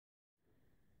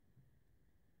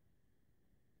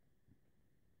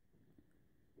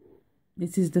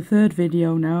This is the third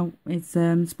video now. It's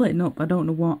splitting up. I don't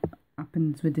know what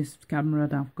happens with this camera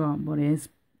that I've got, but it is.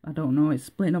 I don't know. It's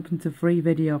splitting up into 3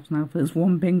 videos now. If it's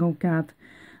one bingo card,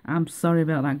 I'm sorry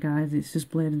about that, guys. It's just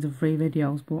split into 3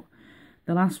 videos. But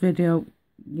the last video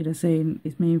you'd have seen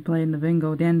is me playing the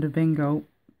bingo, the end of bingo.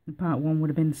 Part 1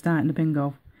 would have been starting the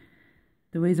bingo.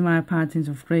 The reason why I parted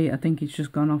into 3, I think it's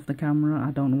just gone off the camera. I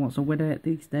don't know what's up with it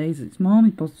these days. It's normally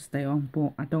supposed to stay on,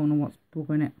 but I don't know what's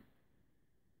bugging it.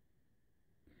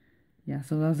 Yeah,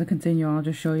 so as I continue, I'll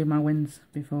just show you my wins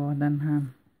before, and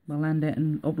then we'll end it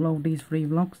and upload these 3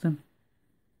 vlogs then.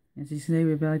 As you see,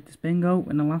 we played this bingo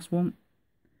in the last one.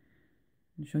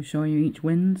 I shall show you each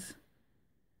wins.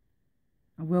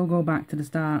 I will go back to the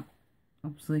start,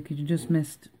 obviously, because you just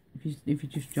missed if you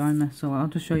just joined me. So I'll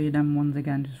just show you them ones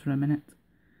again just for a minute.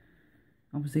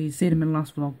 Obviously, you see them in the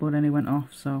last vlog, but then it went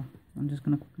off, so I'm just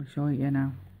going to quickly show it you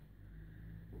now.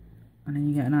 And then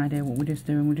you get an idea what we're just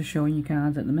doing. We're just showing you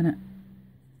cards at the minute.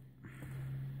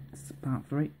 This is part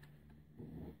 3.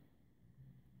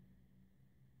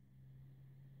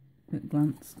 Quick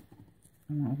glance.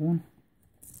 I'm out of 1.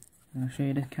 I'll show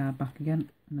you this card back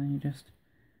again, and then you just,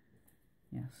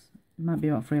 yes, it might be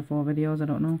about 3 or 4 videos, I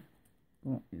don't know,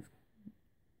 but it's,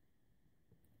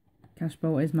 Cash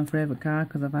Boat is my favourite card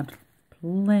because I've had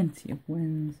plenty of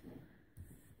wins.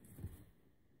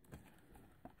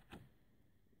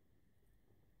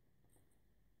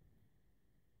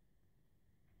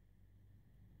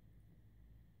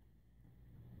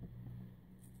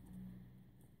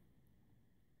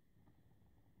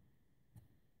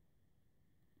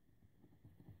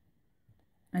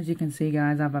 As you can see,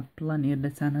 guys, I've had plenty of the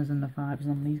 10s and the 5s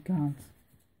on these cards.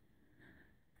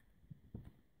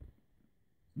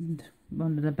 And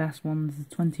one of the best ones is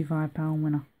the £25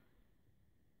 winner.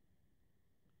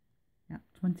 Yeah,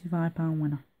 £25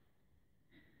 winner.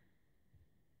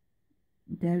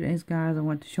 There it is, guys. I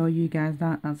want to show you guys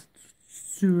that. That's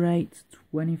straight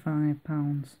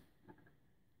 £25. It's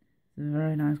a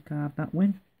very nice card, that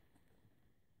win.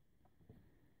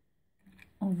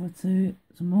 Over to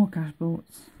some more cash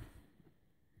boats.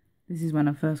 This is when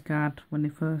I first card, when they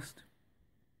first.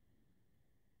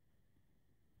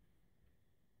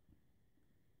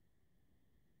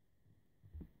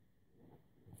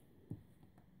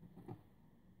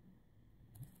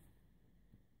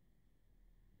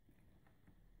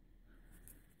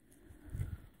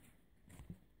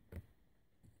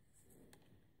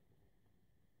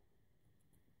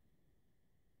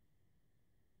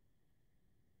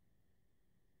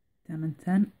 Ten and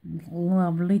 10,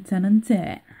 lovely 10 and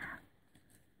 10.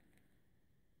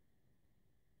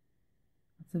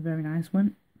 That's a very nice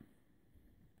one.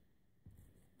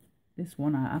 This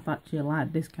one, I've actually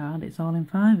liked this card. It's all in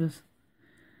 5s.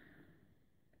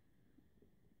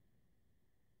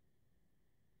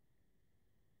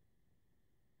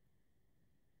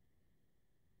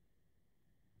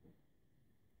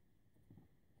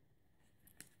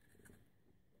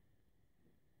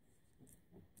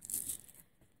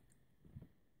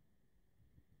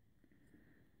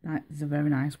 That is a very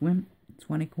nice win.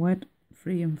 20 quid.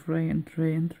 3 and 3 and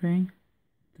 3 and 3.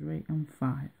 3 and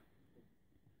 5.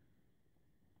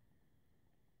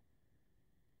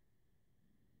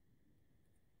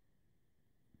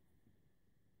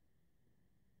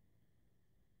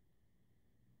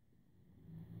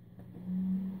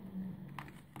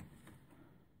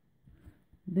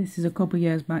 This is a couple of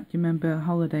years back. Do you remember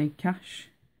Holiday Cash?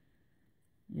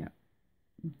 Yeah.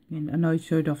 I know it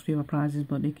showed off the other prizes,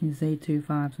 but you can see 2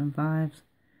 5s and 5s.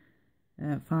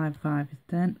 5 5 is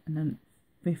 10, and then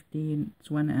 15,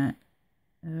 20,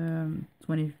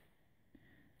 20,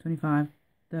 25,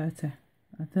 30.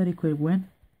 A 30 quid win.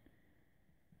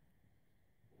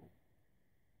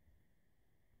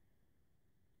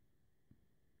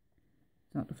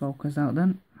 Start the focus out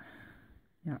then.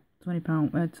 Yeah,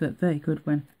 £20, it's a 30 quid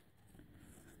win.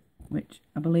 Which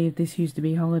I believe this used to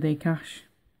be Holiday Cash.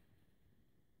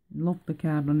 Love the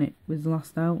card when it was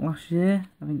last out last year.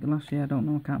 I think last year, I don't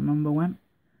know, I can't remember when.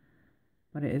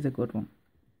 But it is a good one.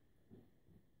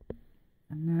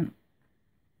 And then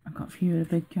I've got a few of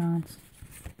the big cards.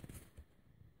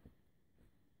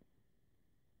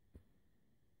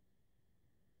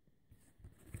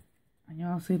 And you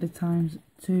all see the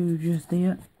 ×2 just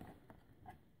here.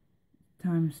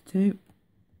 ×2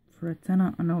 for a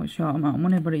tenner. I know it's a short amount of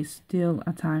money, but it's still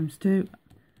a ×2.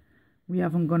 We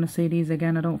haven't going to see these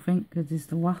again, I don't think, because this is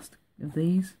the last of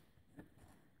these.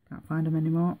 Can't find them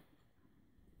anymore.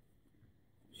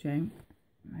 Shame,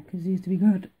 because these used to be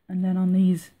good. And then on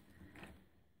these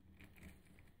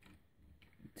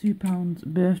 £2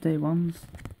 birthday ones,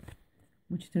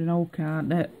 which is an old card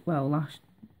that, well, last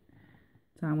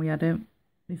time we had it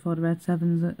before the red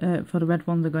sevens, for the red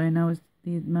ones are going now.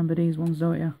 Remember these ones,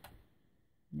 don't you?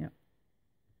 Yep.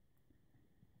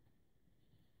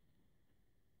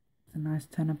 It's a nice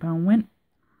 £10 win.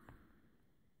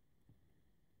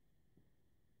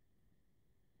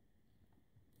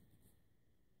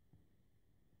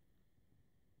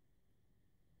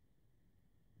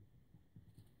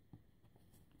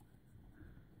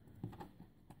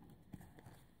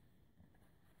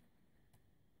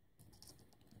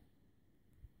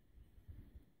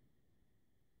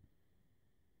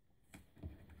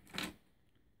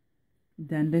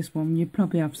 Then this one, you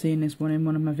probably have seen this one in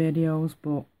one of my videos,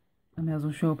 but I may as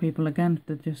well show people again if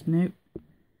they're just new.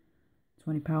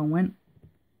 £20 win.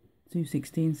 2,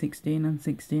 16, 16 and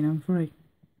 16 and 3.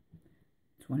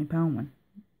 £20 win.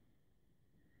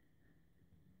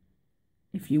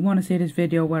 If you want to see this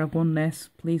video where I've won this,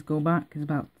 please go back. It's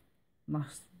about not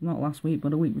last week,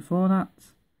 but the week before that.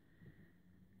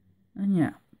 And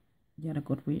yeah, you had a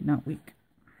good week that week.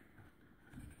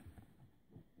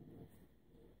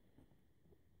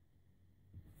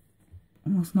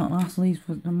 Well, it's not last week,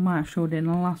 I might have showed it in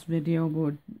the last video,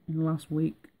 but in the last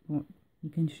week, but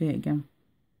you can see it again.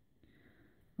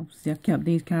 Obviously, I've kept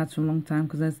these cards for a long time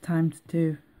because there's times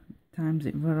it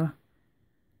for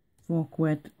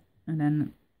 £4, and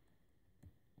then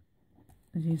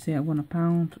as you see, I won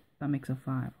 £1. That makes a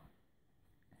 £5.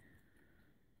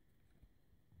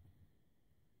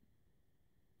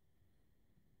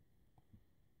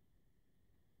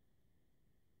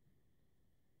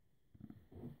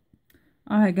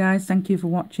 Alright guys, thank you for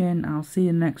watching. I'll see you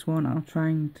in the next one. I'll try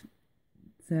and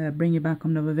bring you back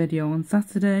on another video on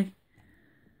Saturday.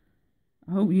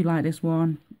 I hope you like this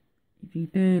one. If you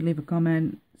do, leave a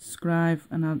comment, subscribe,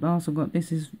 and I've also got,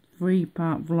 this is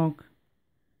 3-part vlog.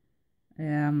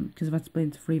 Because I've had to split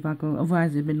into 3 parts,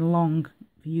 otherwise it'd been long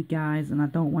for you guys and I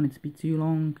don't want it to be too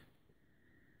long.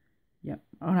 Yep,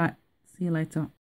 alright, see you later.